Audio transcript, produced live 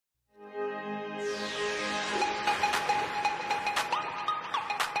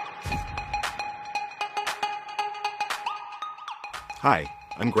Hi,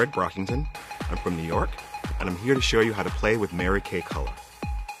 I'm Gregg Brockington. I'm from New York, and I'm here to show you how to play with Mary Kay color.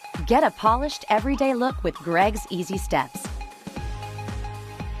 Get a polished, everyday look with Gregg's Easy Steps.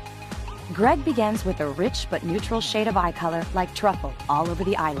 Gregg begins with a rich but neutral shade of eye color like truffle all over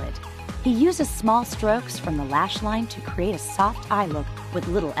the eyelid. He uses small strokes from the lash line to create a soft eye look with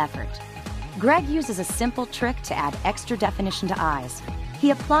little effort. Gregg uses a simple trick to add extra definition to eyes.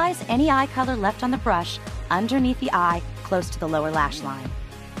 He applies any eye color left on the brush underneath the eye close to the lower lash line.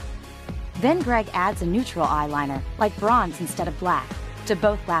 Then Gregg adds a neutral eyeliner, like bronze instead of black, to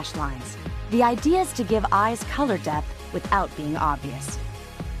both lash lines. The idea is to give eyes color depth without being obvious.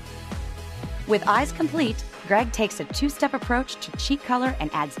 With eyes complete, Gregg takes a two-step approach to cheek color and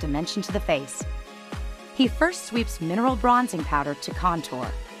adds dimension to the face. He first sweeps mineral bronzing powder to contour.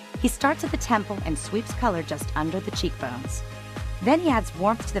 He starts at the temple and sweeps color just under the cheekbones. Then he adds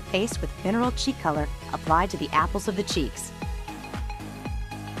warmth to the face with mineral cheek color applied to the apples of the cheeks.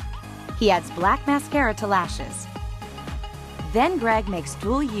 He adds black mascara to lashes. Then Gregg makes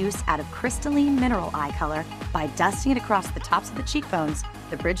dual use out of crystalline mineral eye color by dusting it across the tops of the cheekbones,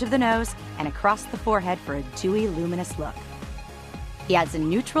 the bridge of the nose, and across the forehead for a dewy, luminous look. He adds a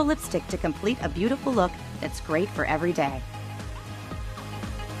neutral lipstick to complete a beautiful look that's great for every day.